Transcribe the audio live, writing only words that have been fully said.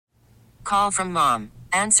Call from mom.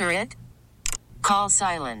 Answer it. Call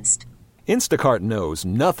silenced. Instacart knows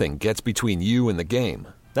nothing gets between you and the game.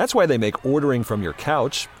 That's why they make ordering from your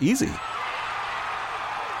couch easy.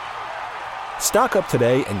 Stock up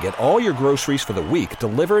today and get all your groceries for the week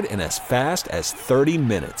delivered in as fast as 30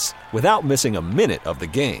 minutes without missing a minute of the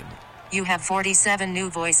game. You have 47 new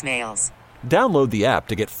voicemails. Download the app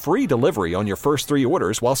to get free delivery on your first 3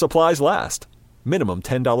 orders while supplies last. Minimum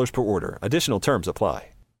 $10 per order. Additional terms apply.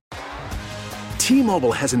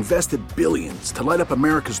 T-Mobile has invested billions to light up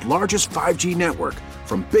America's largest 5G network,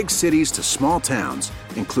 from big cities to small towns,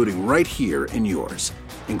 including right here in yours.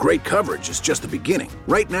 And great coverage is just the beginning.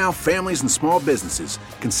 Right now, families and small businesses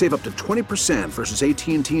can save up to 20% versus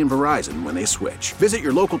AT&T and Verizon when they switch. Visit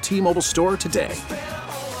your local T-Mobile store today.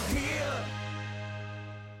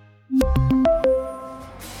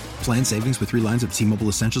 Plan savings with 3 lines of T-Mobile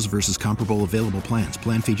Essentials versus comparable available plans.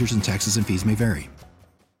 Plan features and taxes and fees may vary.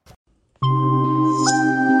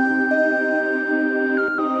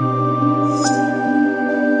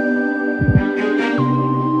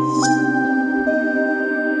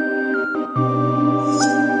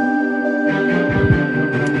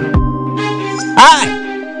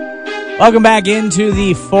 Hi! Welcome back into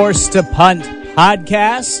the Forced to Punt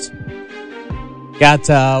podcast.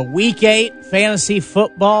 Got Week 8 fantasy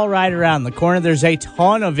football right around the corner. There's a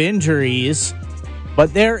ton of injuries,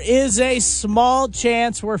 but there is a small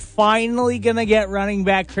chance we're finally going to get running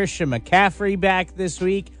back Christian McCaffrey back this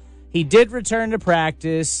week. He did return to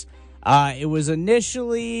practice. It was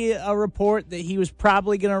initially a report that he was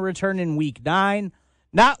probably going to return in Week 9,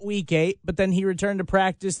 not Week 8, but then he returned to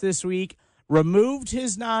practice this week, removed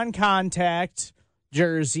his non-contact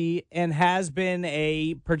jersey, and has been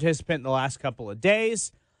a participant in the last couple of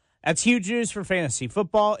days. That's huge news for fantasy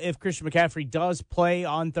football. If Christian McCaffrey does play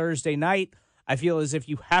on Thursday night, I feel as if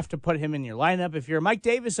you have to put him in your lineup. If you're a Mike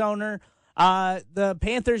Davis owner, the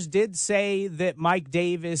Panthers did say that Mike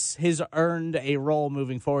Davis has earned a role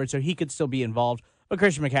moving forward, so he could still be involved. But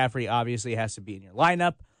Christian McCaffrey obviously has to be in your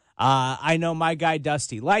lineup. I know my guy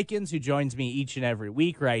Dusty Likens, who joins me each and every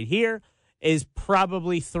week right here, is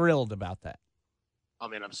probably thrilled about that. Oh,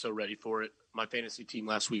 man, I'm so ready for it. My fantasy team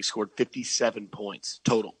last week scored 57 points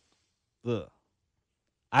total. Ugh.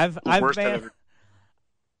 I've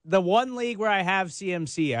the one league where I have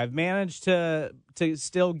CMC, I've managed to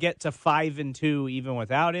still get to 5-2 even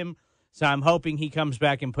without him. So I'm hoping he comes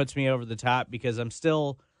back and puts me over the top, because I'm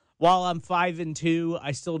still, while I'm 5-2,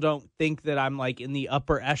 I still don't think that I'm like in the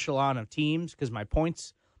upper echelon of teams, because my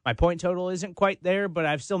point total isn't quite there, but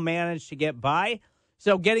I've still managed to get by.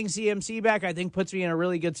 So getting CMC back, I think, puts me in a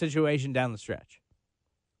really good situation down the stretch.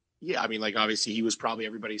 Yeah, I mean, like, obviously he was probably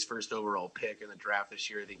everybody's first overall pick in the draft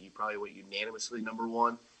this year. I think he probably went unanimously number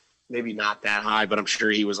 1. Maybe not that high, but I'm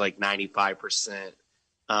sure he was like 95%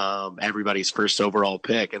 everybody's first overall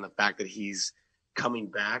pick. And the fact that he's coming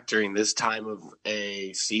back during this time of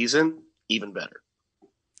a season, even better.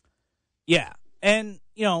 Yeah, and,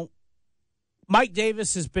 you know, Mike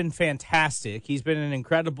Davis has been fantastic. He's been an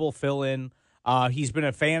incredible fill-in. He's been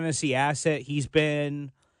a fantasy asset. He's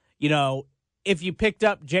been, you know, if you picked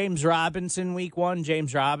up James Robinson week 1,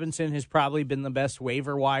 James Robinson has probably been the best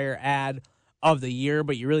waiver wire ad of the year,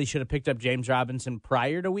 but you really should have picked up James Robinson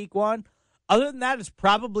prior to week 1. Other than that, it's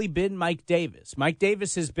probably been Mike Davis. Mike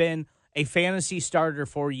Davis has been a fantasy starter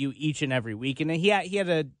for you each and every week. And he had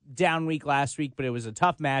a down week last week, but it was a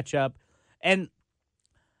tough matchup. And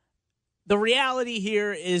the reality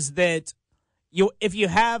here is that if you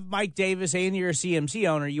have Mike Davis and you're a CMC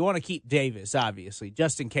owner, you want to keep Davis, obviously,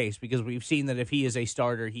 just in case, because we've seen that if he is a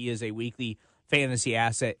starter, he is a weekly fantasy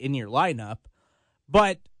asset in your lineup.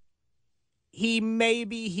 But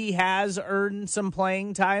he has earned some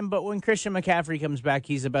playing time, but when Christian McCaffrey comes back,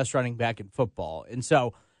 he's the best running back in football. And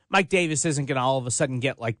so Mike Davis isn't going to all of a sudden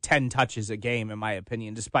get like 10 touches a game, in my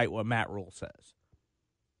opinion, despite what Matt Rule says.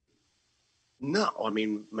 No, I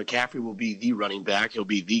mean, McCaffrey will be the running back. He'll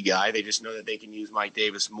be the guy. They just know that they can use Mike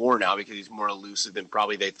Davis more now because he's more elusive than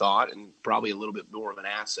probably they thought, and probably a little bit more of an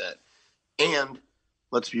asset. And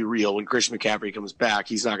let's be real, when Christian McCaffrey comes back,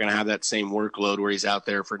 he's not going to have that same workload where he's out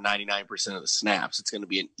there for 99% of the snaps. It's going to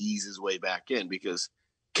be an ease his way back in because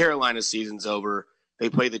Carolina's season's over.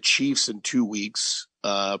 They play the Chiefs in 2 weeks,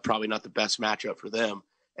 probably not the best matchup for them.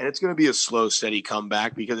 And it's going to be a slow, steady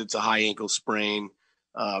comeback because it's a high ankle sprain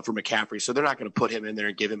for McCaffrey. So they're not going to put him in there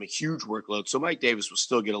and give him a huge workload. So Mike Davis will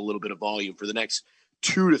still get a little bit of volume for the next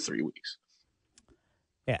 2 to 3 weeks.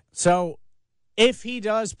 Yeah. So if he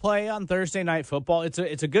does play on Thursday Night Football, it's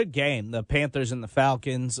a good game. The Panthers and the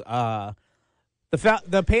Falcons. The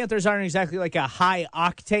Panthers aren't exactly like a high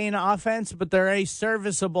octane offense, but they're a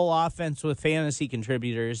serviceable offense with fantasy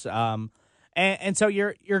contributors. And so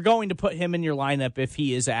you're going to put him in your lineup if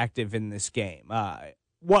he is active in this game.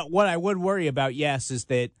 What I would worry about, yes, is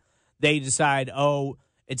that they decide, oh,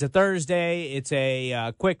 it's a Thursday, it's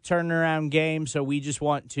a quick turnaround game, so we just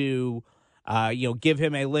want to give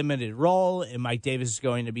him a limited role, and Mike Davis is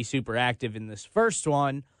going to be super active in this first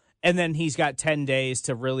one, and then he's got 10 days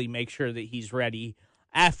to really make sure that he's ready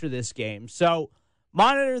after this game. So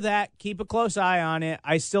monitor that. Keep a close eye on it.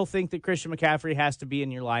 I still think that Christian McCaffrey has to be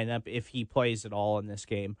in your lineup if he plays at all in this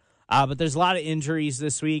game. But there's a lot of injuries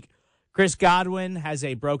this week. Chris Godwin has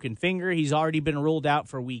a broken finger. He's already been ruled out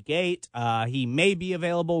for Week 8. He may be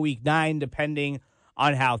available Week 9, depending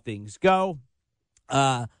on how things go.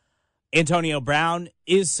 Antonio Brown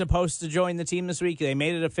is supposed to join the team this week. They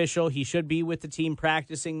made it official. He should be with the team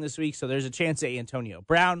practicing this week, so there's a chance that Antonio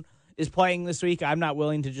Brown is playing this week. I'm not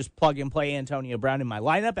willing to just plug and play Antonio Brown in my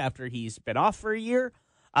lineup after he's been off for a year.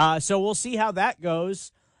 So we'll see how that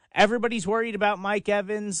goes. Everybody's worried about Mike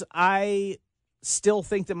Evans. I still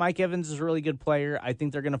think that Mike Evans is a really good player. I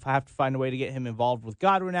think they're going to have to find a way to get him involved with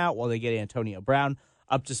Godwin out while they get Antonio Brown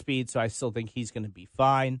up to speed, so I still think he's going to be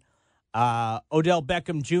fine. Odell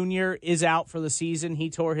Beckham Jr. is out for the season. He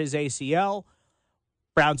tore his ACL.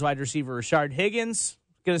 Browns wide receiver Rashard Higgins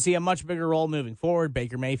going to see a much bigger role moving forward.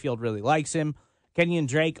 Baker Mayfield really likes him. Kenyon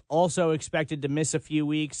Drake also expected to miss a few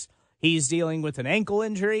weeks. He's dealing with an ankle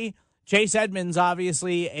injury. Chase Edmonds,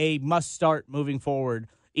 obviously, a must-start moving forward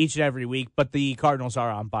each and every week, but the Cardinals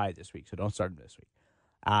are on bye this week, so don't start him this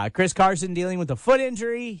week. Chris Carson dealing with a foot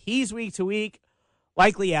injury. He's week to week,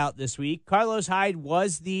 likely out this week. Carlos Hyde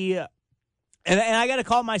was the... And I got to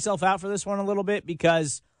call myself out for this one a little bit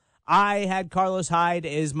because I had Carlos Hyde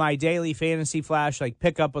as my daily fantasy flash,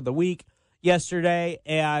 pickup of the week yesterday,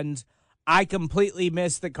 and I completely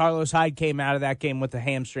missed that Carlos Hyde came out of that game with a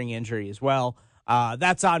hamstring injury as well.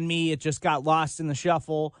 That's on me. It just got lost in the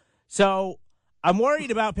shuffle. So I'm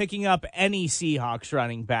worried about picking up any Seahawks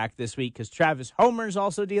running back this week because Travis Homer's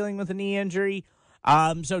also dealing with a knee injury.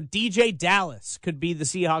 So DJ Dallas could be the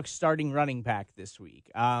Seahawks starting running back this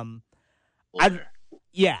week. I'd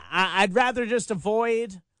rather just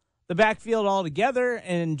avoid the backfield altogether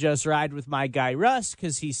and just ride with my guy Russ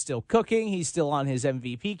because he's still cooking. He's still on his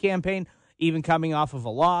MVP campaign, even coming off of a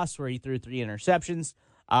loss where he threw 3 interceptions.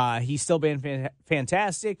 He's still been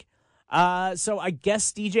fantastic. So I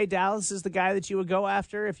guess DJ Dallas is the guy that you would go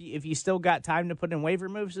after if you still got time to put in waiver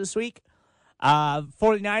moves this week.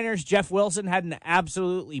 49ers, Jeff Wilson had an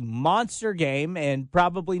absolutely monster game, and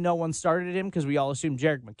probably no one started him because we all assumed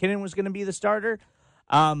Jerick McKinnon was going to be the starter.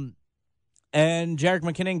 And Jerick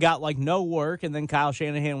McKinnon got, no work, and then Kyle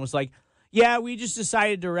Shanahan was like, yeah, we just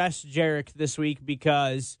decided to rest Jerick this week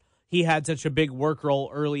because he had such a big work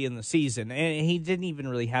role early in the season, and he didn't even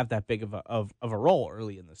really have that big of a role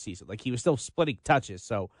early in the season. He was still splitting touches,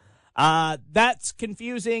 so that's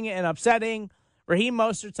confusing and upsetting. Raheem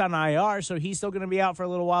Mostert's on IR, so he's still going to be out for a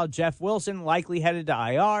little while. Jeff Wilson likely headed to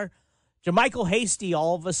IR. JaMycal Hasty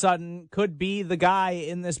all of a sudden could be the guy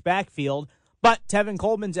in this backfield, but Tevin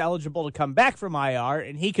Coleman's eligible to come back from IR,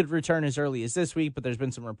 and he could return as early as this week, but there's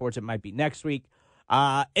been some reports it might be next week.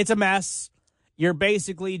 It's a mess. You're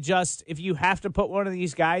basically just, if you have to put one of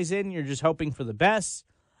these guys in, you're just hoping for the best.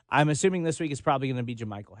 I'm assuming this week is probably going to be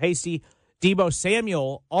JaMycal Hasty. Deebo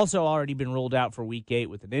Samuel also already been ruled out for Week 8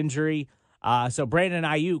 with an injury. So Brandon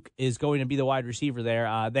Ayuk is going to be the wide receiver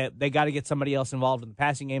there. They got to get somebody else involved in the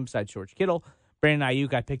passing game besides George Kittle. Brandon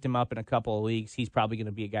Ayuk, I picked him up in a couple of leagues. He's probably going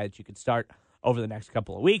to be a guy that you could start over the next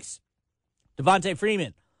couple of weeks. Devontae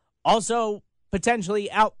Freeman, also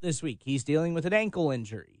potentially out this week. He's dealing with an ankle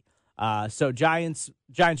injury. So Giants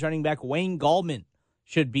running back Wayne Gallman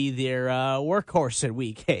should be their workhorse at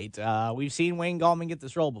Week 8. We've seen Wayne Gallman get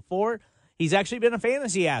this role before. He's actually been a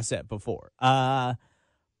fantasy asset before. But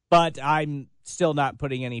I'm still not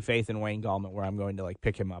putting any faith in Wayne Gallman where I'm going to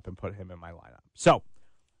pick him up and put him in my lineup. So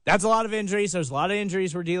that's a lot of injuries. There's a lot of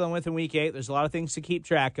injuries we're dealing with in Week 8. There's a lot of things to keep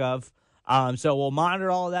track of. So we'll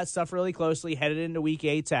monitor all of that stuff really closely, headed into Week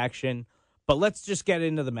 8's action. But let's just get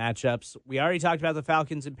into the matchups. We already talked about the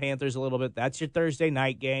Falcons and Panthers a little bit. That's your Thursday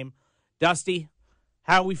night game. Dusty,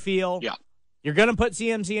 how we feel? Yeah. You're going to put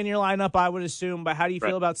CMC in your lineup, I would assume, but how do you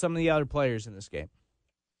feel about some of the other players in this game?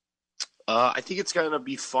 I think it's going to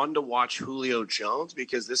be fun to watch Julio Jones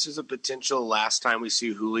because this is a potential last time we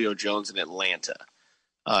see Julio Jones in Atlanta.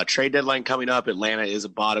 Trade deadline coming up. Atlanta is a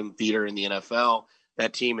bottom feeder in the NFL.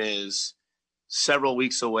 That team is several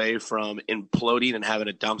weeks away from imploding and having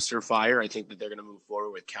a dumpster fire. I think that they're going to move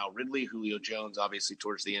forward with Cal Ridley, Julio Jones, obviously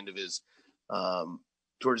towards the end of his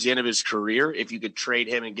career. If you could trade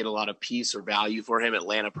him and get a lot of piece or value for him,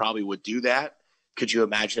 Atlanta probably would do that. Could you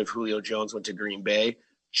imagine if Julio Jones went to Green Bay?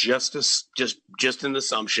 just an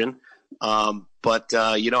assumption. But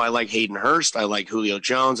I like Hayden Hurst. I like Julio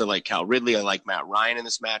Jones. I like Cal Ridley. I like Matt Ryan in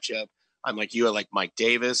this matchup. I'm like you. I like Mike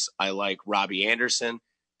Davis. I like Robbie Anderson.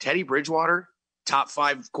 Teddy Bridgewater, top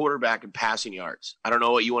 5 quarterback in passing yards. I don't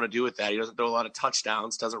know what you want to do with that. He doesn't throw a lot of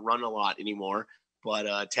touchdowns, doesn't run a lot anymore.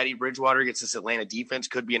 But Teddy Bridgewater against this Atlanta defense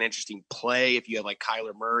could be an interesting play if you have like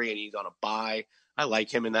Kyler Murray and he's on a bye. I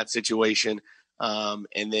like him in that situation.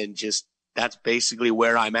 And then just that's basically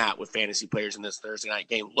where I'm at with fantasy players in this Thursday night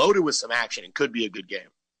game, loaded with some action and could be a good game.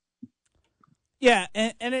 Yeah,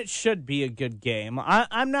 and it should be a good game.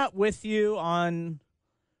 I'm not with you on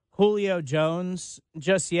Julio Jones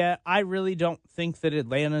just yet. I really don't think that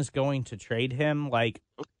Atlanta's going to trade him. Like,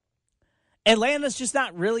 Atlanta's just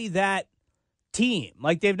not really that team.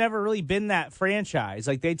 Like, they've never really been that franchise.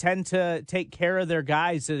 Like, they tend to take care of their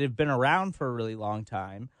guys that have been around for a really long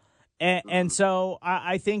time. And so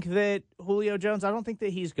I think that Julio Jones, I don't think that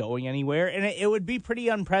he's going anywhere. And it would be pretty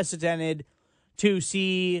unprecedented to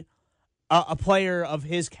see a player of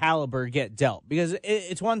his caliber get dealt. Because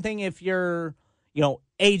it's one thing if you're,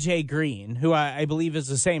 A.J. Green, who I believe is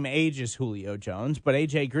the same age as Julio Jones, but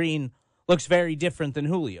A.J. Green looks very different than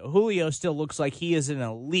Julio. Julio still looks like he is an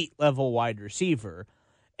elite-level wide receiver.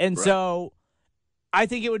 And so I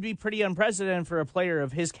think it would be pretty unprecedented for a player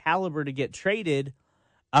of his caliber to get traded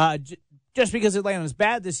just because Atlanta's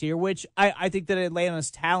bad this year, which I think that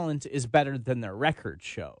Atlanta's talent is better than their record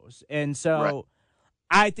shows. And so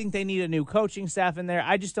I think they need a new coaching staff in there.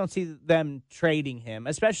 I just don't see them trading him,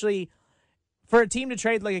 especially for a team to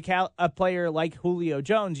trade like a player like Julio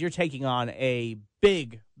Jones. You're taking on a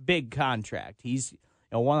big contract. He's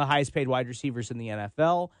one of the highest paid wide receivers in the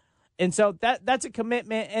NFL. And so that's a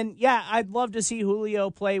commitment. And, yeah, I'd love to see Julio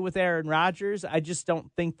play with Aaron Rodgers. I just don't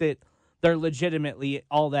think that they're legitimately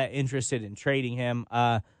all that interested in trading him.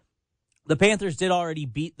 The Panthers did already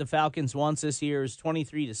beat the Falcons once this year. It was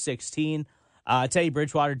 23-16. Teddy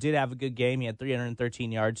Bridgewater did have a good game. He had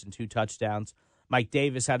 313 yards and 2 touchdowns. Mike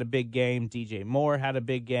Davis had a big game. DJ Moore had a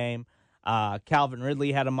big game. Calvin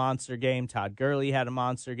Ridley had a monster game. Todd Gurley had a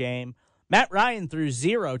monster game. Matt Ryan threw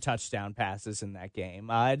 0 touchdown passes in that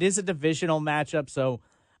game. It is a divisional matchup, so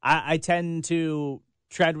I tend to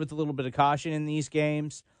tread with a little bit of caution in these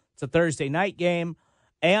games. It's a Thursday night game,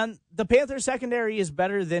 and the Panthers secondary is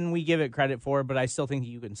better than we give it credit for, but I still think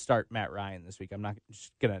you can start Matt Ryan this week. I'm not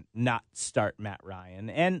just going to not start Matt Ryan.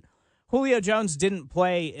 And Julio Jones didn't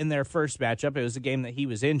play in their first matchup. It was a game that he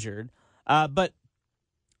was injured, but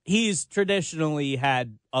he's traditionally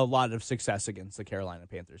had a lot of success against the Carolina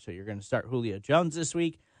Panthers. So you're going to start Julio Jones this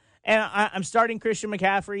week. And I'm starting Christian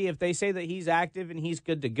McCaffrey. If they say that he's active and he's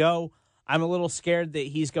good to go, I'm a little scared that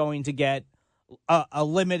he's going to get a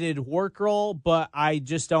limited work role, but I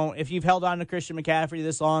just don't. If you've held on to Christian McCaffrey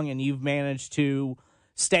this long and you've managed to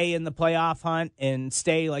stay in the playoff hunt and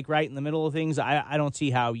stay like right in the middle of things, I don't see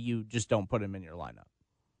how you just don't put him in your lineup.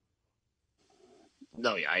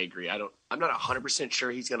 No, yeah, I agree. I'm not 100%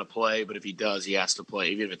 sure he's going to play, but if he does, he has to play.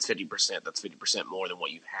 Even if it's 50%, that's 50% more than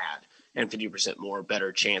what you've had, and 50% more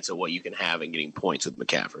better chance of what you can have in getting points with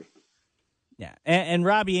McCaffrey. Yeah, and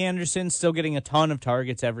Robbie Anderson still getting a ton of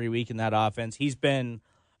targets every week in that offense. He's been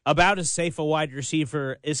about as safe a wide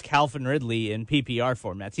receiver as Calvin Ridley in PPR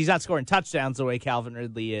formats. He's not scoring touchdowns the way Calvin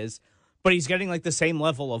Ridley is, but he's getting like the same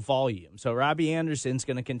level of volume. So Robbie Anderson's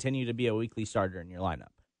going to continue to be a weekly starter in your lineup.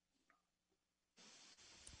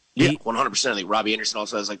 Yeah, 100%. I think Robbie Anderson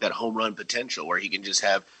also has like that home run potential where he can just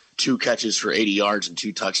have 2 catches for 80 yards and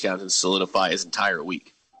 2 touchdowns and solidify his entire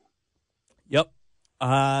week. Yep.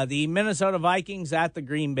 The Minnesota Vikings at the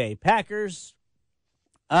Green Bay Packers.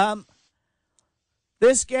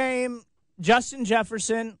 This game, Justin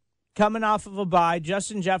Jefferson coming off of a bye.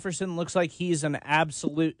 Justin Jefferson looks like he's an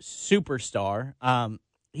absolute superstar.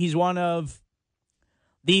 He's one of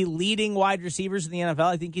the leading wide receivers in the NFL.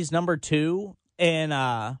 I think he's number 2 in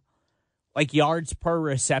like yards per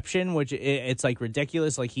reception, which it's like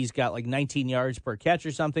ridiculous. Like he's got like 19 yards per catch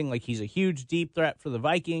or something. Like he's a huge deep threat for the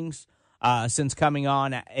Vikings since coming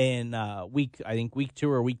on in week 2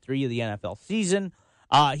 or week 3 of the NFL season.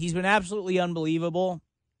 He's been absolutely unbelievable.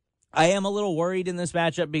 I am a little worried in this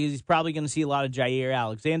matchup because he's probably going to see a lot of Jair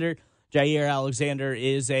Alexander. Jair Alexander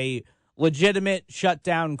is a legitimate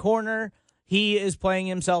shutdown corner. He is playing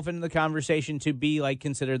himself into the conversation to be like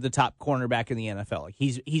considered the top cornerback in the NFL. Like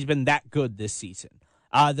he's been that good this season.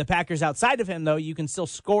 The Packers outside of him, though, you can still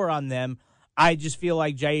score on them. I just feel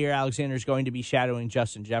like Jair Alexander is going to be shadowing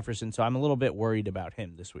Justin Jefferson, so I'm a little bit worried about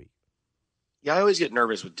him this week. Yeah, I always get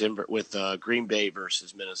nervous with Green Bay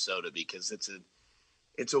versus Minnesota because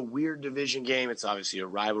it's a weird division game. It's obviously a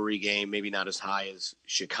rivalry game, maybe not as high as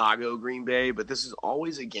Chicago, Green Bay, but this is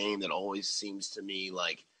always a game that always seems to me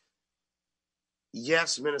like,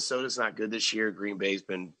 yes, Minnesota's not good this year. Green Bay's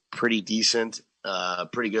been pretty decent,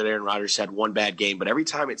 pretty good. Aaron Rodgers had one bad game, but every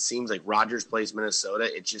time it seems like Rodgers plays Minnesota,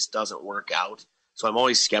 it just doesn't work out. So I'm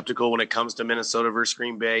always skeptical when it comes to Minnesota versus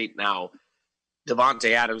Green Bay. Now,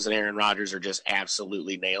 Davante Adams and Aaron Rodgers are just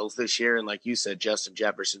absolutely nails this year. And like you said, Justin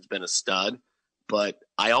Jefferson's been a stud. But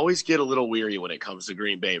I always get a little weary when it comes to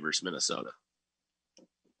Green Bay versus Minnesota.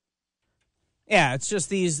 Yeah, it's just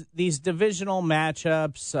these divisional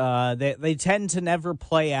matchups. They tend to never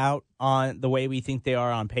play out on the way we think they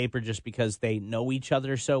are on paper, just because they know each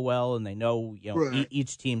other so well and they know right.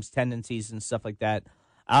 Each team's tendencies and stuff like that.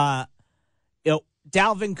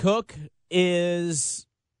 Dalvin Cook is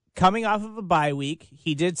coming off of a bye week.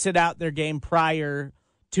 He did sit out their game prior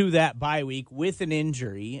to that bye week with an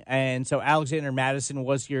injury, and so Alexander Mattison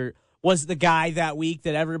was the guy that week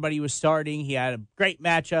that everybody was starting. He had a great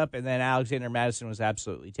matchup, and then Alexander Mattison was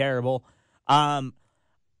absolutely terrible.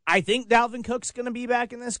 I think Dalvin Cook's going to be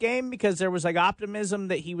back in this game because there was like optimism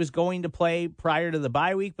that he was going to play prior to the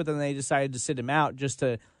bye week, but then they decided to sit him out just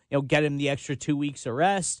to get him the extra 2 weeks of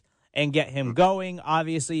rest and get him going.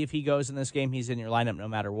 Obviously, if he goes in this game, he's in your lineup no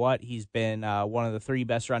matter what. He's been one of the 3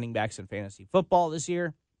 best running backs in fantasy football this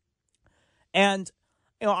year. And,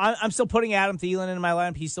 I'm still putting Adam Thielen in my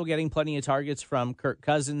lineup. He's still getting plenty of targets from Kirk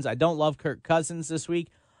Cousins. I don't love Kirk Cousins this week,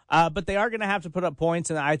 but they are going to have to put up points,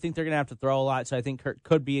 and I think they're going to have to throw a lot, so I think Kirk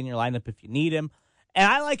could be in your lineup if you need him. And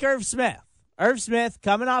I like Irv Smith. Irv Smith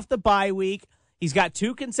coming off the bye week. He's got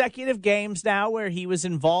 2 consecutive games now where he was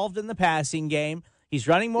involved in the passing game. He's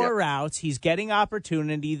running more routes. He's getting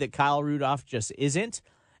opportunity that Kyle Rudolph just isn't.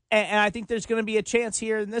 And I think there's going to be a chance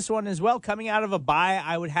here in this one as well. Coming out of a bye,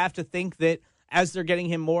 I would have to think that as they're getting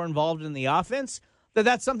him more involved in the offense,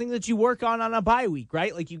 that's something that you work on a bye week,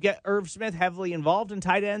 right? Like you get Irv Smith heavily involved, and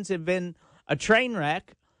tight ends have been a train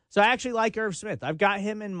wreck. So I actually like Irv Smith. I've got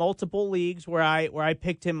him in multiple leagues where I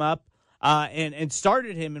picked him up and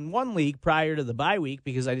started him in one league prior to the bye week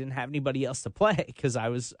because I didn't have anybody else to play because I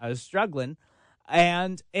was struggling.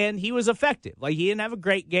 And he was effective. Like, he didn't have a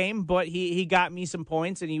great game, but he got me some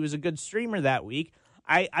points, and he was a good streamer that week.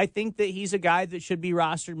 I think that he's a guy that should be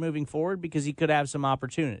rostered moving forward because he could have some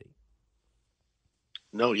opportunity.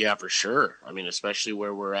 No, yeah, for sure. I mean, especially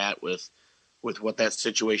where we're at with what that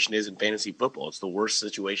situation is in fantasy football. It's the worst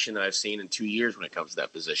situation that I've seen in 2 years when it comes to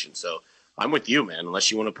that position. So I'm with you, man,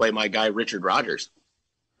 unless you want to play my guy Richard Rodgers.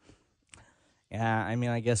 Yeah, I mean,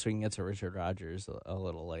 I guess we can get to Richard Rodgers a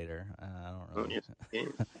little later. I don't really,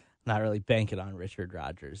 not really banking on Richard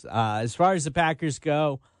Rodgers. As far as the Packers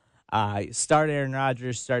go, start Aaron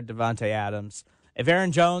Rodgers, start Davante Adams. If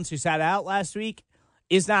Aaron Jones, who sat out last week,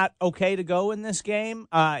 is not okay to go in this game,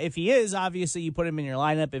 if he is, obviously you put him in your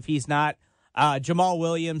lineup. If he's not, Jamal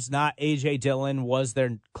Williams, not A.J. Dillon, was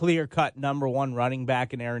their clear-cut number 1 running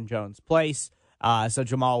back in Aaron Jones' place. So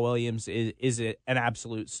Jamal Williams is an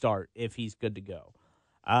absolute start if he's good to go.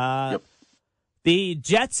 Yep. The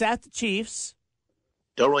Jets at the Chiefs.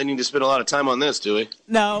 Don't really need to spend a lot of time on this, do we?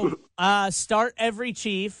 No. Start every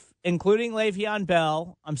Chief, including Le'Veon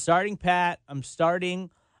Bell. I'm starting Pat. I'm starting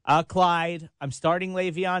Clyde. I'm starting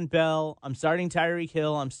Le'Veon Bell. I'm starting Tyreek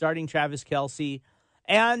Hill. I'm starting Travis Kelce.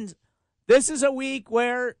 And this is a week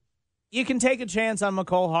where you can take a chance on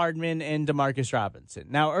McCole Hardman and Demarcus Robinson.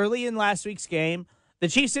 Now, early in last week's game, the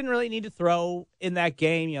Chiefs didn't really need to throw in that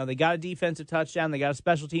game. They got a defensive touchdown. They got a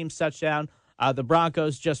special teams touchdown. The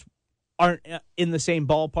Broncos just aren't in the same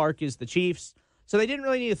ballpark as the Chiefs, so they didn't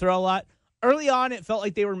really need to throw a lot. Early on, it felt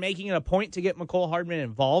like they were making it a point to get McCole Hardman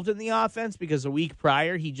involved in the offense because a week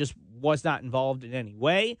prior, he just was not involved in any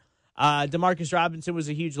way. Demarcus Robinson was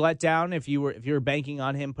a huge letdown if you were banking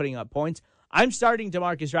on him putting up points. I'm starting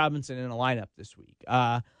Demarcus Robinson in a lineup this week.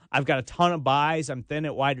 I've got a ton of buys. I'm thin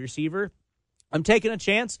at wide receiver. I'm taking a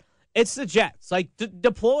chance. It's the Jets. Like,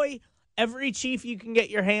 deploy every Chief you can get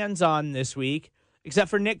your hands on this week, except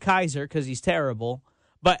for Nick Keiser because he's terrible.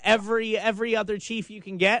 But every other Chief you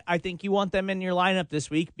can get, I think you want them in your lineup this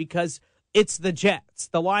week because it's the Jets.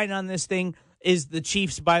 The line on this thing is the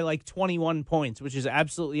Chiefs by like 21 points, which is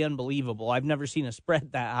absolutely unbelievable. I've never seen a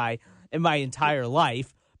spread that high in my entire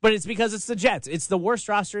life. But it's because it's the Jets. It's the worst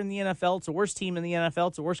roster in the NFL. It's the worst team in the NFL.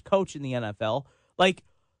 It's the worst coach in the NFL. Like,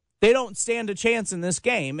 they don't stand a chance in this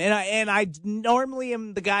game. And I normally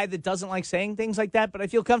am the guy that doesn't like saying things like that, but I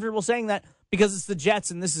feel comfortable saying that because it's the Jets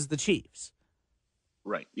and this is the Chiefs.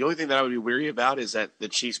 Right. The only thing that I would be weary about is that the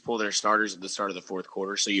Chiefs pull their starters at the start of the fourth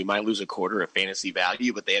quarter, so you might lose a quarter of fantasy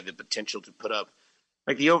value, but they have the potential to put up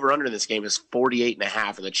Like the over-under in this game is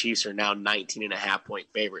 48.5, and the Chiefs are now 19.5-point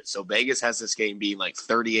favorites. So Vegas has this game being like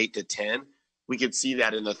 38-10. We could see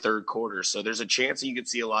that in the third quarter. So there's a chance that you could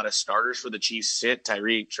see a lot of starters for the Chiefs sit: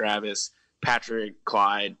 Tyreek, Travis, Patrick,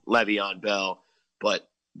 Clyde, Le'Veon Bell. But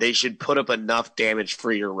they should put up enough damage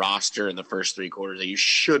for your roster in the first three quarters that you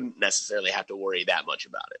shouldn't necessarily have to worry that much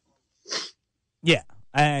about it. Yeah,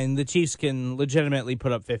 and the Chiefs can legitimately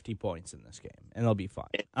put up 50 points in this game, and they'll be fine.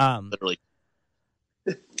 Literally.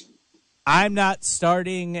 I'm not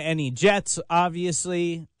starting any Jets,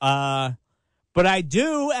 obviously, but I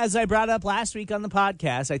do, as I brought up last week on the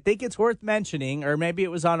podcast, I think it's worth mentioning, or maybe it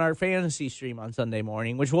was on our fantasy stream on Sunday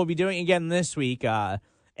morning, which we'll be doing again this week,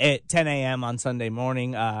 at 10 a.m. on Sunday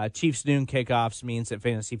morning. Chiefs noon kickoffs means that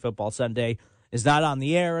Fantasy Football Sunday is not on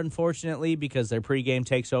the air, unfortunately, because their pregame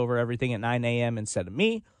takes over everything at 9 a.m. instead of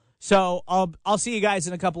me. So I'll see you guys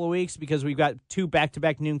in a couple of weeks because we've got 2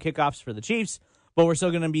 back-to-back noon kickoffs for the Chiefs, but we're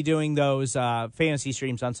still going to be doing those fantasy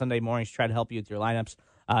streams on Sunday mornings to try to help you with your lineups.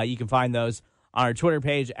 You can find those on our Twitter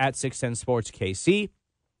page at 610SportsKC.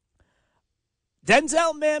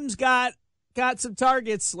 Denzel Mims got some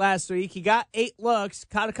targets last week. He got 8 looks,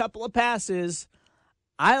 caught a couple of passes.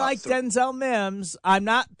 I like Denzel Mims. I'm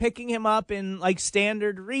not picking him up in like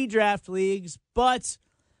standard redraft leagues, but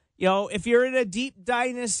if you're in a deep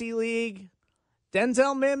dynasty league,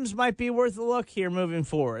 Denzel Mims might be worth a look here moving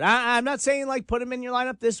forward. I'm not saying like put him in your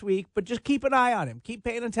lineup this week, but just keep an eye on him. Keep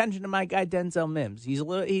paying attention to my guy Denzel Mims.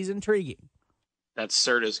 He's intriguing. That's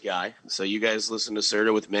Serta's guy. So you guys listen to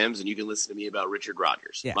Serta with Mims, and you can listen to me about Richard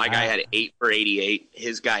Rodgers. Yeah, my guy had 8 for 88.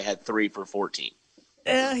 His guy had 3 for 14.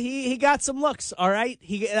 He got some looks, all right?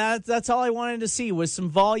 That's all I wanted to see was some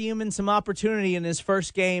volume and some opportunity in his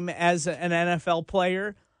first game as an NFL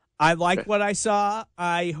player. I like what I saw.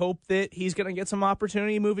 I hope that he's going to get some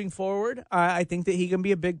opportunity moving forward. I think that he can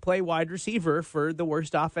be a big play wide receiver for the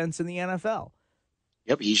worst offense in the NFL.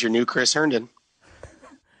 Yep, he's your new Chris Herndon.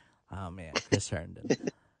 Oh, man, Chris Herndon.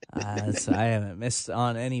 I haven't missed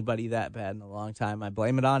on anybody that bad in a long time. I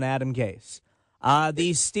blame it on Adam Gase.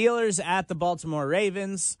 The Steelers at the Baltimore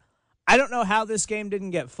Ravens. I don't know how this game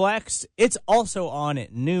didn't get flexed. It's also on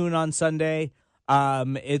at noon on Sunday.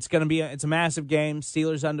 It's a massive game.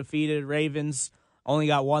 Steelers undefeated. Ravens only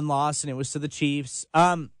got 1 loss, and it was to the Chiefs.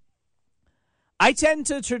 I tend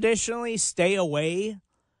to traditionally stay away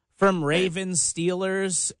from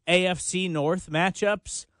Ravens-Steelers AFC North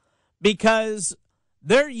matchups because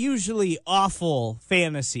they're usually awful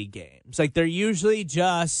fantasy games. Like, they're usually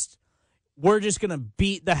we're just going to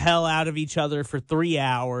beat the hell out of each other for 3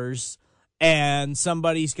 hours, and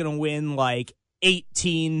somebody's going to win,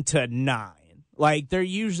 18-9. Like, they're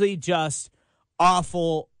usually just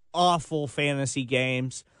awful, awful fantasy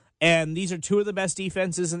games. And these are 2 of the best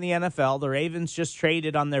defenses in the NFL. The Ravens just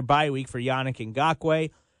traded on their bye week for Yannick Ngakoue,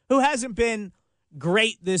 who hasn't been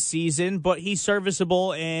great this season, but he's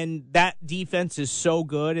serviceable, and that defense is so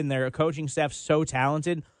good, and their coaching staff's so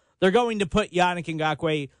talented. They're going to put Yannick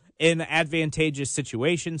Ngakoue in advantageous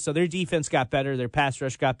situations. So their defense got better. Their pass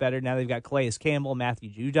rush got better. Now they've got Calais Campbell,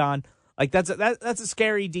 Matthew Judon. Like, that's a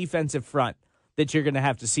scary defensive front that you're going to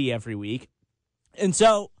have to see every week. And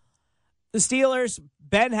so the Steelers,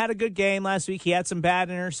 Ben had a good game last week. He had some bad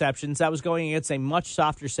interceptions. That was going against a much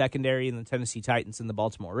softer secondary in the Tennessee Titans and the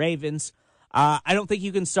Baltimore Ravens. I don't think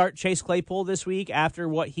you can start Chase Claypool this week after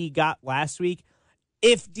what he got last week.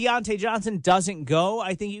 If Deontay Johnson doesn't go,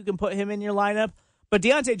 I think you can put him in your lineup. But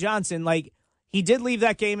Deontay Johnson, he did leave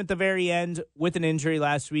that game at the very end with an injury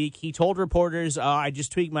last week. He told reporters, I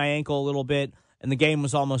just tweaked my ankle a little bit, and the game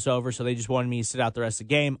was almost over, so they just wanted me to sit out the rest of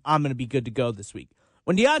the game. I'm going to be good to go this week.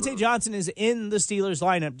 When Deontay Johnson is in the Steelers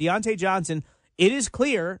lineup, Deontay Johnson, it is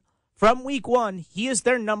clear from week 1, he is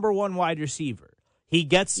their number 1 wide receiver. He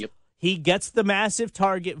gets the massive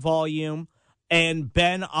target volume, and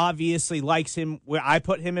Ben obviously likes him. I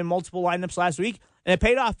put him in multiple lineups last week, and it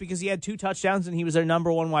paid off because he had 2 touchdowns, and he was their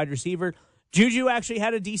number 1 wide receiver. Juju actually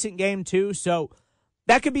had a decent game, too, so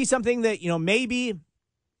that could be something that, maybe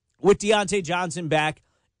with Deontay Johnson back,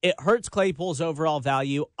 it hurts Claypool's overall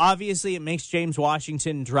value. Obviously, it makes James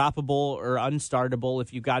Washington droppable or unstartable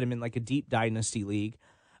if you got him in a deep dynasty league.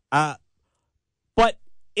 But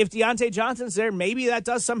if Deontay Johnson's there, maybe that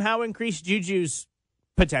does somehow increase Juju's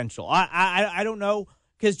potential. I don't know,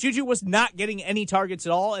 because Juju was not getting any targets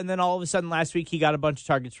at all, and then all of a sudden last week he got a bunch of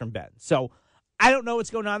targets from Ben. So I don't know what's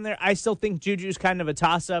going on there. I still think Juju's kind of a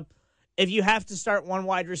toss-up. If you have to start one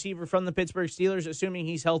wide receiver from the Pittsburgh Steelers, assuming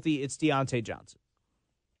he's healthy, it's Deontay Johnson.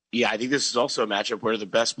 Yeah, I think this is also a matchup where the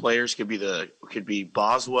best players could be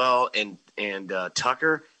Boswell and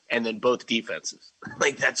Tucker, and then both defenses.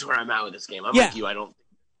 That's where I'm at with this game. I'm like you. I don't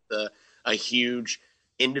think a huge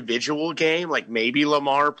individual game. Like maybe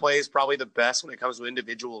Lamar plays probably the best when it comes to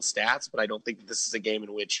individual stats, but I don't think that this is a game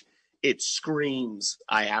in which it screams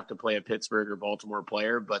I have to play a Pittsburgh or Baltimore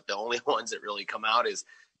player. But the only ones that really come out is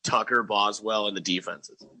Tucker, Boswell, and the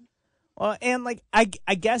defenses. Well, and like I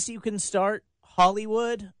guess you can start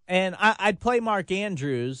Hollywood, and I'd play Mark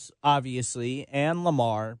Andrews, obviously, and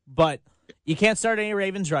Lamar, but you can't start any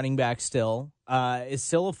Ravens running back still. It's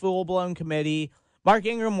still a full-blown committee. Mark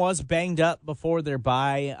Ingram was banged up before their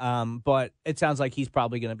bye, but it sounds like he's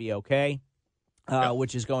probably going to be okay,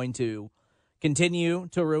 which is going to continue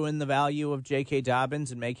to ruin the value of J.K.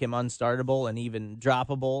 Dobbins and make him unstartable and even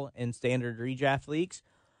droppable in standard redraft leagues.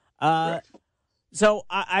 So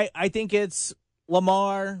I think it's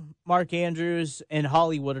Lamar, Mark Andrews, and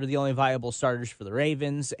Hollywood are the only viable starters for the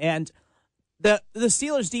Ravens. And the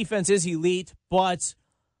Steelers' defense is elite, but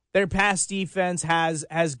their pass defense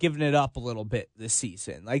has given it up a little bit this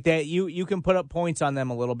season. Like that, you can put up points on them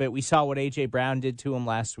a little bit. We saw what A.J. Brown did to him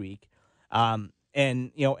last week.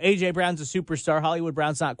 And, A.J. Brown's a superstar. Hollywood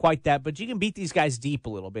Brown's not quite that, but you can beat these guys deep a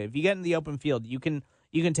little bit. If you get in the open field, you can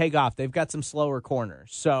take off. They've got some slower corners.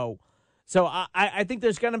 So I think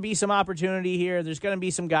there's going to be some opportunity here. There's going to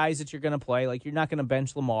be some guys that you're going to play. Like, you're not going to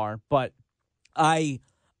bench Lamar, but I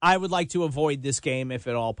would like to avoid this game if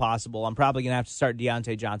at all possible. I'm probably going to have to start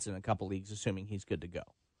Deontay Johnson in a couple leagues, assuming he's good to go.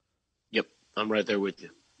 Yep, I'm right there with you.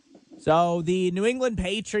 So the New England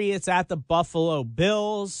Patriots at the Buffalo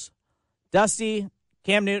Bills. Dusty,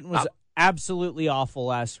 Cam Newton was absolutely awful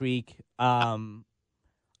last week. They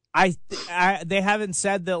haven't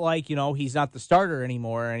said that, he's not the starter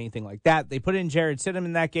anymore or anything like that. They put in Jared Stidham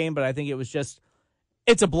in that game, but I think it was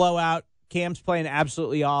it's a blowout. Cam's playing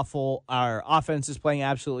absolutely awful. Our offense is playing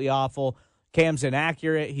absolutely awful. Cam's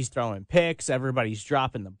inaccurate. He's throwing picks. Everybody's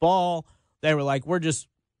dropping the ball. They were like, we're just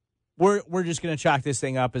going to chalk this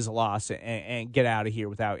thing up as a loss and get out of here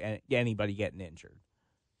without anybody getting injured.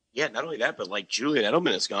 Yeah, not only that, but Julian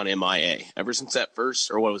Edelman has gone MIA ever since that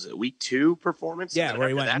week 2 performance? Yeah, where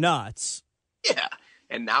he went nuts. Yeah,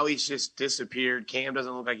 and now he's just disappeared. Cam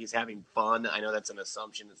doesn't look like he's having fun. I know that's an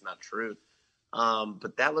assumption. It's not truth.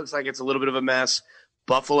 But that looks like it's a little bit of a mess.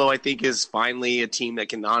 Buffalo, I think, is finally a team that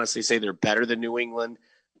can honestly say they're better than New England.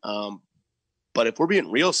 But if we're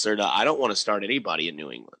being real, Serta, I don't want to start anybody in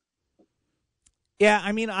New England. Yeah,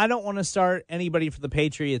 I don't want to start anybody for the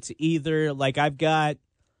Patriots either. I've got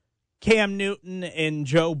Cam Newton and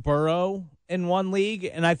Joe Burrow in one league,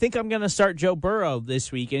 and I think I'm going to start Joe Burrow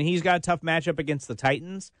this week, and he's got a tough matchup against the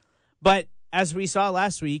Titans. But as we saw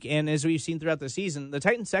last week, and as we've seen throughout the season, the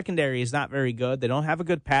Titans secondary is not very good. They don't have a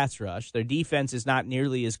good pass rush. Their defense is not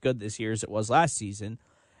nearly as good this year as it was last season,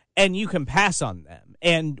 and you can pass on them.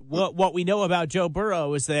 And what we know about Joe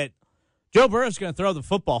Burrow is that Joe Burrow's going to throw the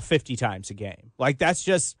football 50 times a game. That's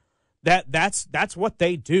just that's what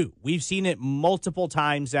they do. We've seen it multiple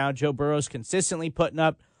times now. Joe Burrow's consistently putting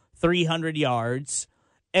up 300 yards.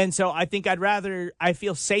 And so I think I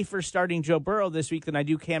feel safer starting Joe Burrow this week than I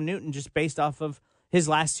do Cam Newton just based off of his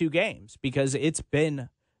last 2 games because it's been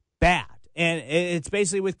bad. And it's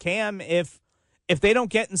basically with Cam, if they don't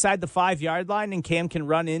get inside the 5-yard line and Cam can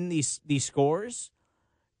run in these scores,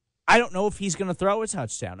 I don't know if he's going to throw a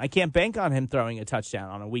touchdown. I can't bank on him throwing a touchdown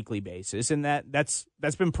on a weekly basis, and that's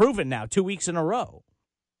been proven now 2 weeks in a row.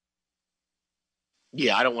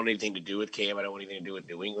 Yeah, I don't want anything to do with Cam. I don't want anything to do with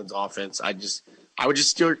New England's offense. I would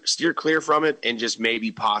just steer clear from it and just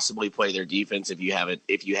maybe possibly play their defense if you have it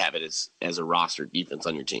as a roster defense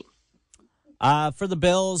on your team. For the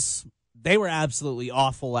Bills, they were absolutely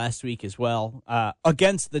awful last week as well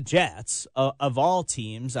against the Jets of all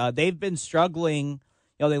teams. They've been struggling.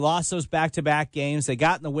 They lost those back-to-back games. They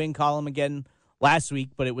got in the win column again last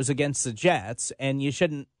week, but it was against the Jets, and you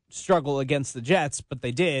shouldn't struggle against the Jets, but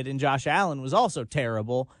they did, and Josh Allen was also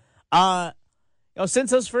terrible.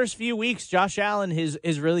 Since those first few weeks, Josh Allen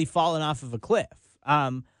has really fallen off of a cliff.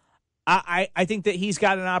 I think that he's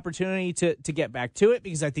got an opportunity to get back to it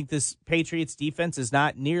because I think this Patriots defense is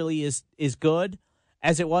not nearly as good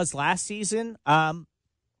as it was last season.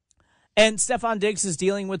 And Stephon Diggs is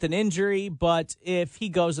dealing with an injury, but if he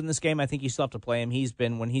goes in this game, I think you still have to play him.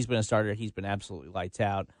 When he's been a starter, he's been absolutely lights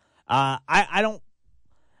out.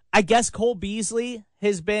 I guess Cole Beasley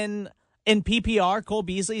has been in PPR. Cole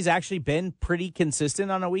Beasley's actually been pretty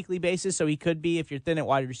consistent on a weekly basis, so he could be, if you're thin at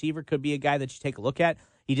wide receiver, could be a guy that you take a look at.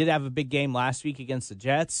 He did have a big game last week against the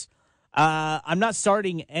Jets. I'm not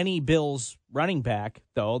starting any Bills running back,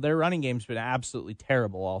 though. Their running game's been absolutely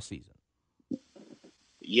terrible all season.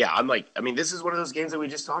 Yeah, this is one of those games that we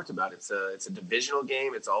just talked about. It's a divisional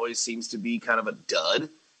game. It always seems to be kind of a dud.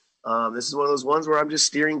 This is one of those ones where I'm just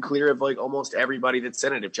steering clear of like almost everybody that's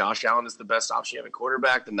in it. If Josh Allen is the best option you have at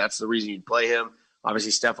quarterback, then that's the reason you'd play him.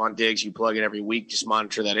 Obviously, Stephon Diggs, you plug in every week, just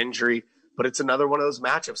monitor that injury. But it's another one of those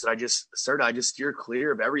matchups that I just steer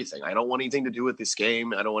clear of everything. I don't want anything to do with this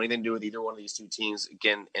game. I don't want anything to do with either one of these two teams,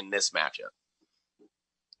 again, in this matchup.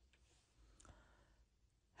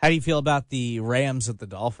 How do you feel about the Rams at the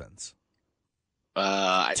Dolphins?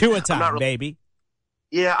 Tua time, baby.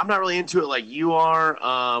 Yeah, I'm not really into it like you are.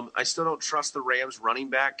 I still don't trust the Rams running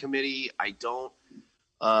back committee. I don't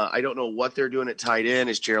know what they're doing at tight end.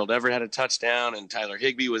 As Gerald Everett had a touchdown and Tyler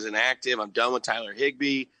Higbee was inactive. I'm done with Tyler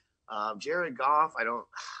Higbee. Jared Goff, I don't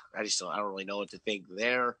really know what to think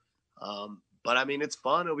there. But I mean, it's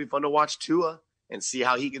fun. It'll be fun to watch Tua and see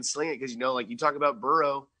how he can sling it. Cause like you talk about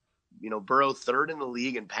Burrow, Burrow third in the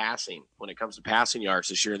league in passing when it comes to passing yards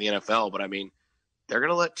this year in the NFL. But I mean, they're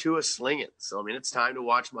going to let Tua sling it. So, I mean, it's time to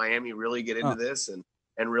watch Miami really get into this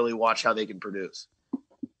and really watch how they can produce.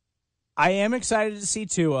 I am excited to see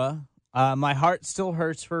Tua. My heart still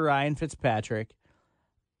hurts for Ryan Fitzpatrick.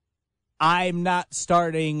 I'm not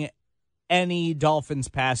starting any Dolphins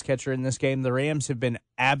pass catcher in this game. The Rams have been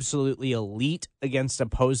absolutely elite against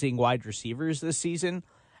opposing wide receivers this season.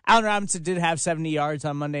 Allen Robinson did have 70 yards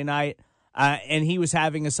on Monday night, and he was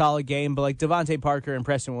having a solid game. But like Devontae Parker and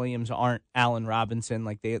Preston Williams aren't Allen Robinson.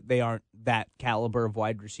 Like they aren't that caliber of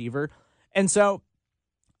wide receiver. And so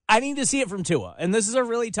I need to see it from Tua. And this is a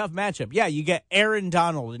really tough matchup. Yeah, you get Aaron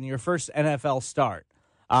Donald in your first NFL start.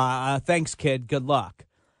 Thanks, kid. Good luck.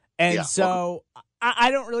 And so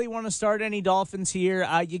I don't really want to start any Dolphins here.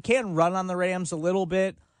 You can run on the Rams a little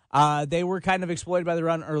bit. They were kind of exploited by the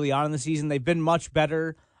run early on in the season. They've been much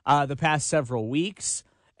better the past several weeks.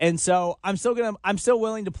 And so I'm still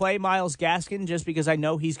willing to play Myles Gaskin just because I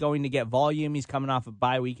know he's going to get volume. He's coming off a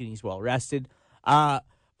bye week and he's well rested.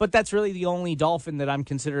 But that's really the only Dolphin that I'm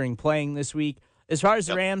considering playing this week. As far as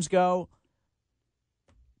the Rams go,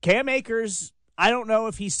 Cam Akers, I don't know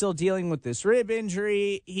if he's still dealing with this rib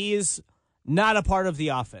injury. He is not a part of the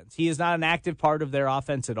offense. He is not an active part of their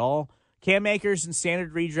offense at all. Cam Akers in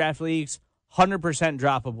standard redraft leagues, 100%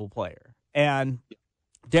 droppable player. And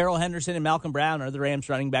Darrell Henderson and Malcolm Brown are the Rams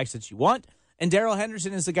running backs that you want. And Darrell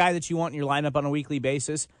Henderson is the guy that you want in your lineup on a weekly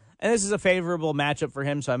basis. And this is a favorable matchup for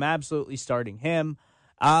him, so I'm absolutely starting him.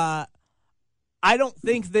 I don't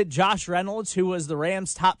think that Josh Reynolds, who was the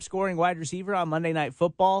Rams' top scoring wide receiver on Monday Night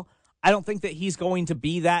Football, I don't think that he's going to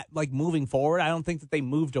be that, like, moving forward. I don't think that they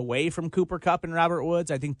moved away from Cooper Kupp and Robert Woods.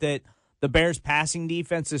 I think that the Bears' passing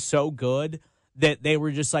defense is so good that they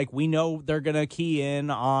were just like, we know they're going to key in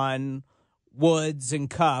on Woods and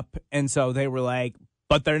Kupp. And so they were like,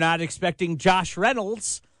 but they're not expecting Josh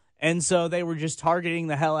Reynolds. And so they were just targeting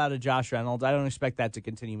the hell out of Josh Reynolds. I don't expect that to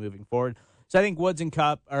continue moving forward. So I think Woods and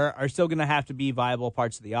Kupp are still going to have to be viable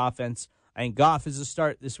parts of the offense. I think Goff is a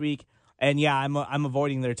start this week. And, yeah, I'm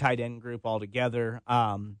avoiding their tight end group altogether.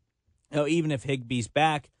 Even if Higbee's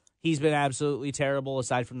back, he's been absolutely terrible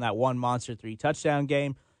aside from that one monster 3-touchdown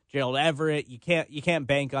game. Gerald Everett, you can't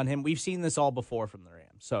bank on him. We've seen this all before from the Rams.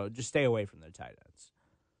 So just stay away from their tight ends.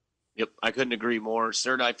 Yep, I couldn't agree more.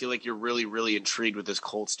 Serta, I feel like you're really, really intrigued with this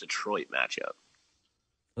Colts-Detroit matchup.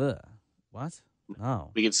 What?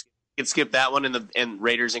 No. We can skip that one and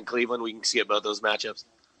Raiders in Cleveland. We can skip both those matchups.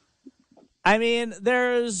 I mean,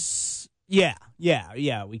 Yeah,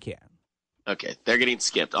 we can. Okay, they're getting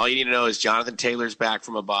skipped. All you need to know is Jonathan Taylor's back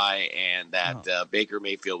from a bye and that Baker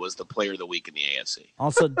Mayfield was the player of the week in the AFC.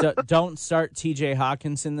 Also, don't start TJ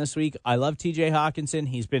Hawkinson this week. I love TJ Hawkinson.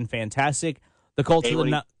 He's been fantastic. The Colts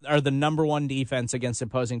are the number one defense against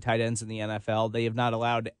opposing tight ends in the NFL. They have not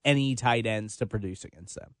allowed any tight ends to produce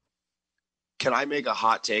against them. Can I make a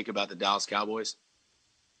hot take about the Dallas Cowboys?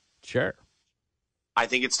 Sure. I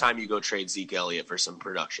think it's time you go trade Zeke Elliott for some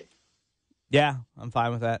production. Yeah, I'm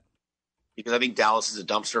fine with that. Because I think Dallas is a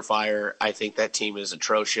dumpster fire. I think that team is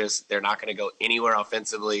atrocious. They're not going to go anywhere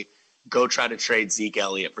offensively. Go try to trade Zeke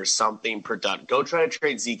Elliott for something productive. Go try to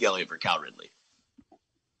trade Zeke Elliott for Cal Ridley.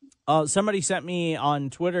 Somebody sent me on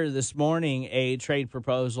Twitter this morning a trade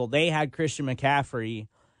proposal. They had Christian McCaffrey,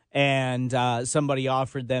 and somebody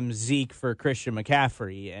offered them Zeke for Christian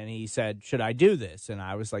McCaffrey, and he said, "Should I do this?" And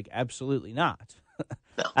I was like, "Absolutely not."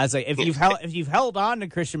 No. I was like, if you've held on to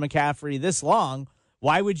Christian McCaffrey this long,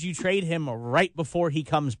 why would you trade him right before he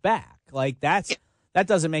comes back? Like that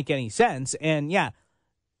doesn't make any sense. And yeah,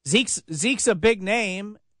 Zeke's a big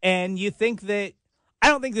name, and you think that I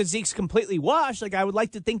don't think that Zeke's completely washed. Like I would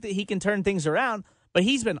like to think that he can turn things around, but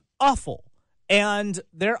he's been awful, and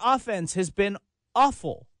their offense has been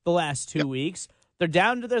awful the last 2 weeks. They're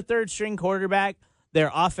down to their third string quarterback.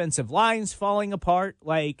 Their offensive line's falling apart.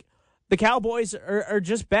 Like the Cowboys are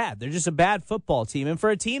just bad. They're just a bad football team. And for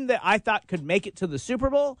a team that I thought could make it to the Super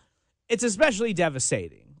Bowl, it's especially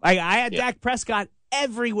devastating. Like, I had Dak Prescott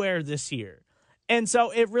everywhere this year. And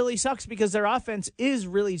so it really sucks because their offense is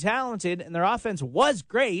really talented, and their offense was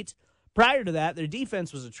great. Prior to that, their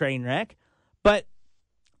defense was a train wreck. But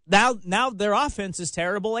now their offense is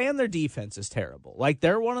terrible and their defense is terrible. Like,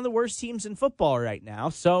 they're one of the worst teams in football right now.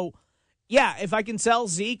 So, yeah, if I can sell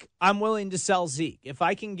Zeke, I'm willing to sell Zeke. If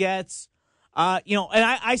I can get, and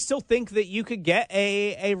I still think that you could get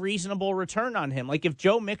a reasonable return on him. Like, if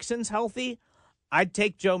Joe Mixon's healthy, I'd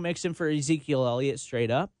take Joe Mixon for Ezekiel Elliott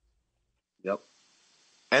straight up. Yep.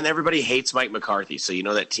 And everybody hates Mike McCarthy, so you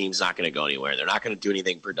know that team's not going to go anywhere. They're not going to do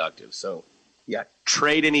anything productive. So, yeah,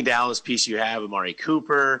 trade any Dallas piece you have, Amari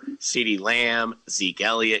Cooper, CeeDee Lamb, Zeke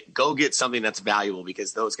Elliott. Go get something that's valuable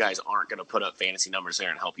because those guys aren't going to put up fantasy numbers there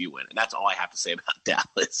and help you win. And that's all I have to say about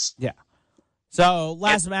Dallas. Yeah. So,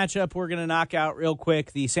 last matchup we're going to knock out real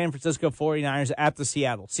quick, the San Francisco 49ers at the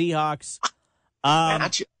Seattle Seahawks.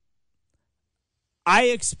 I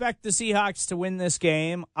expect the Seahawks to win this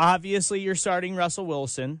game. Obviously, you're starting Russell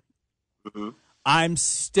Wilson. Mm-hmm. I'm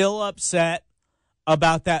still upset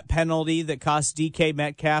about that penalty that cost DK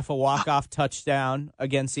Metcalf a walk-off touchdown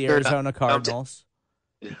against the Arizona Cardinals.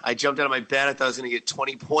 I jumped out of my bed. I thought I was going to get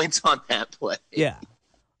 20 points on that play. Yeah.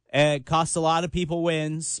 It cost a lot of people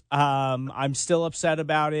wins. I'm still upset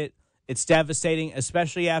about it. It's devastating,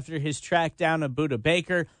 especially after his track down of Budda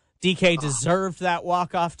Baker. DK deserved that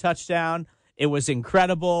walk-off touchdown. It was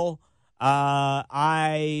incredible.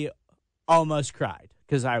 I almost cried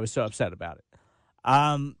because I was so upset about it.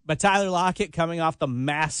 But Tyler Lockett coming off the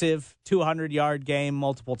massive 200-yard game,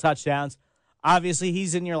 multiple touchdowns. Obviously,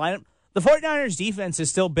 he's in your lineup. The 49ers defense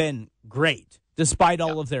has still been great despite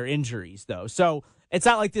all of their injuries, though. So it's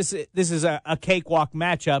not like this is a cakewalk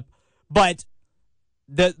matchup, but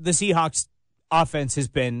the Seahawks offense has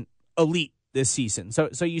been elite this season.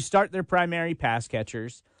 So you start their primary pass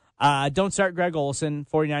catchers. Don't start Greg Olsen.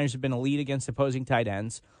 49ers have been elite against opposing tight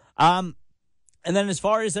ends. And then as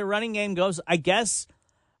far as their running game goes, I guess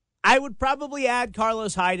I would probably add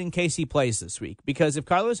Carlos Hyde in case he plays this week. Because if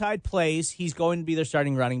Carlos Hyde plays, he's going to be their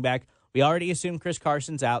starting running back. We already assume Chris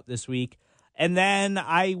Carson's out this week. And then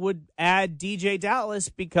I would add DJ Dallas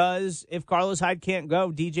because if Carlos Hyde can't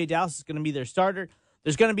go, DJ Dallas is going to be their starter.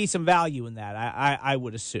 There's going to be some value in that, I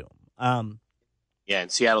would assume. Yeah,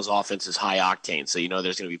 and Seattle's offense is high octane, so you know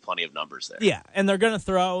there's going to be plenty of numbers there. Yeah, and they're going to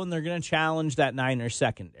throw, and they're going to challenge that Niners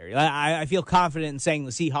secondary. I feel confident in saying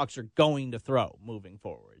the Seahawks are going to throw moving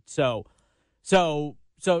forward. So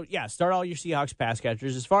yeah, start all your Seahawks pass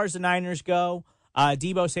catchers. As far as the Niners go,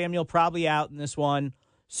 Deebo Samuel probably out in this one.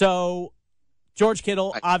 So George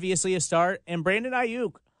Kittle, obviously a start, and Brandon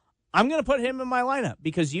Ayuk, I'm going to put him in my lineup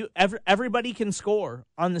because everybody can score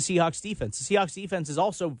on the Seahawks defense. The Seahawks defense is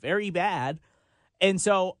also very bad. And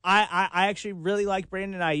so I actually really like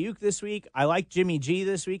Brandon Ayuk this week. I like Jimmy G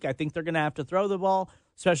this week. I think they're going to have to throw the ball,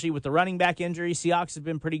 especially with the running back injury. Seahawks have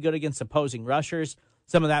been pretty good against opposing rushers.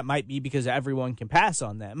 Some of that might be because everyone can pass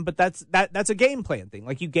on them, but that's a game plan thing.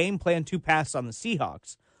 Like, you game plan to pass on the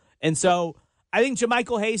Seahawks. And so I think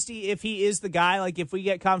JaMychal Hasty, if he is the guy, like if we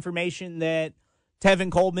get confirmation that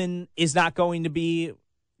Tevin Coleman is not coming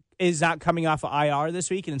off of IR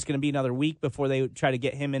this week and it's going to be another week before they try to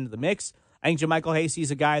get him into the mix, I think JaMychal Hasty is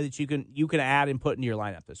a guy that you can add and put into your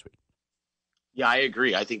lineup this week. Yeah, I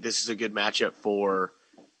agree. I think this is a good matchup for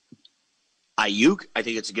Ayuk. I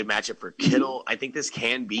think it's a good matchup for Kittle. I think this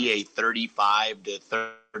can be a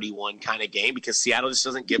 35-31 kind of game because Seattle just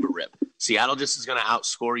doesn't give a rip. Seattle just is going to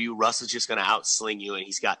outscore you. Russ is just going to outsling you, and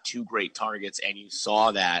he's got two great targets, and you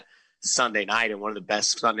saw that Sunday night in one of the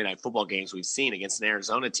best Sunday night football games we've seen against an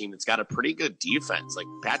Arizona team that's got a pretty good defense. Like,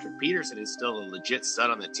 Patrick Peterson is still a legit stud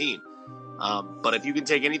on the team. But if you can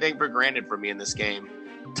take anything for granted from me in this game,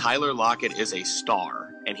 Tyler Lockett is a star,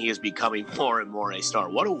 and he is becoming more and more a star.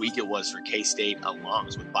 What a week it was for K-State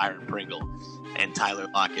alums with Byron Pringle and Tyler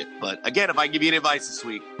Lockett. But again, if I give you any advice this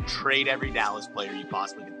week, trade every Dallas player you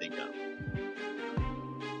possibly can think of.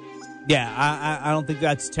 Yeah, I don't think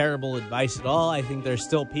that's terrible advice at all. I think there's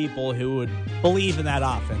still people who would believe in that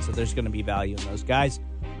offense, that there's going to be value in those guys.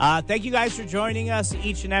 Thank you guys for joining us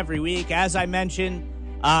each and every week. As I mentioned,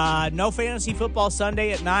 no Fantasy Football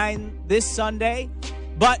Sunday at 9 this Sunday,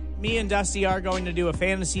 but me and Dusty are going to do a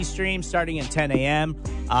fantasy stream starting at 10 a.m.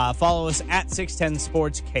 Follow us at 610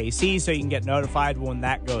 Sports KC so you can get notified when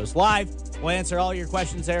that goes live. We'll answer all your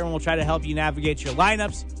questions there, and we'll try to help you navigate your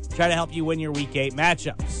lineups, try to help you win your Week 8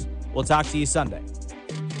 matchups. We'll talk to you Sunday.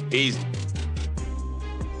 Peace.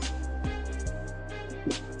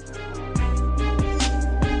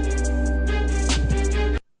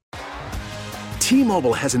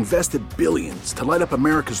 T-Mobile has invested billions to light up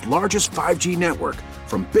America's largest 5G network,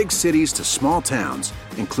 from big cities to small towns,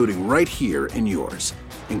 including right here in yours.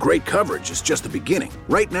 And great coverage is just the beginning.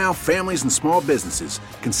 Right now, families and small businesses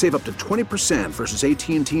can save up to 20% versus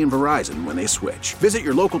AT&T and Verizon when they switch. Visit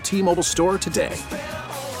your local T-Mobile store today.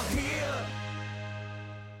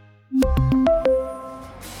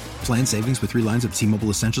 Plan savings with 3 lines of T-Mobile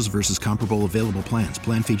Essentials versus comparable available plans.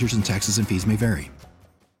 Plan features and taxes and fees may vary.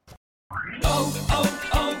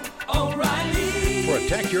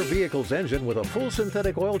 Protect your vehicle's engine with a full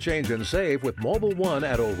synthetic oil change and save with Mobil 1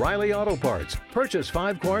 at O'Reilly Auto Parts. Purchase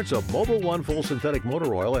 5 quarts of Mobil 1 full synthetic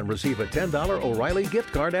motor oil and receive a $10 O'Reilly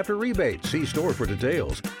gift card after rebate. See store for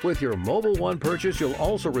details. With your Mobil 1 purchase, you'll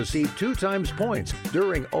also receive 2 times points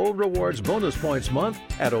during O Rewards Bonus Points Month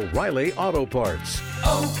at O'Reilly Auto Parts.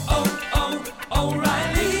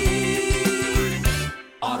 O'Reilly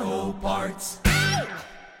Auto Parts.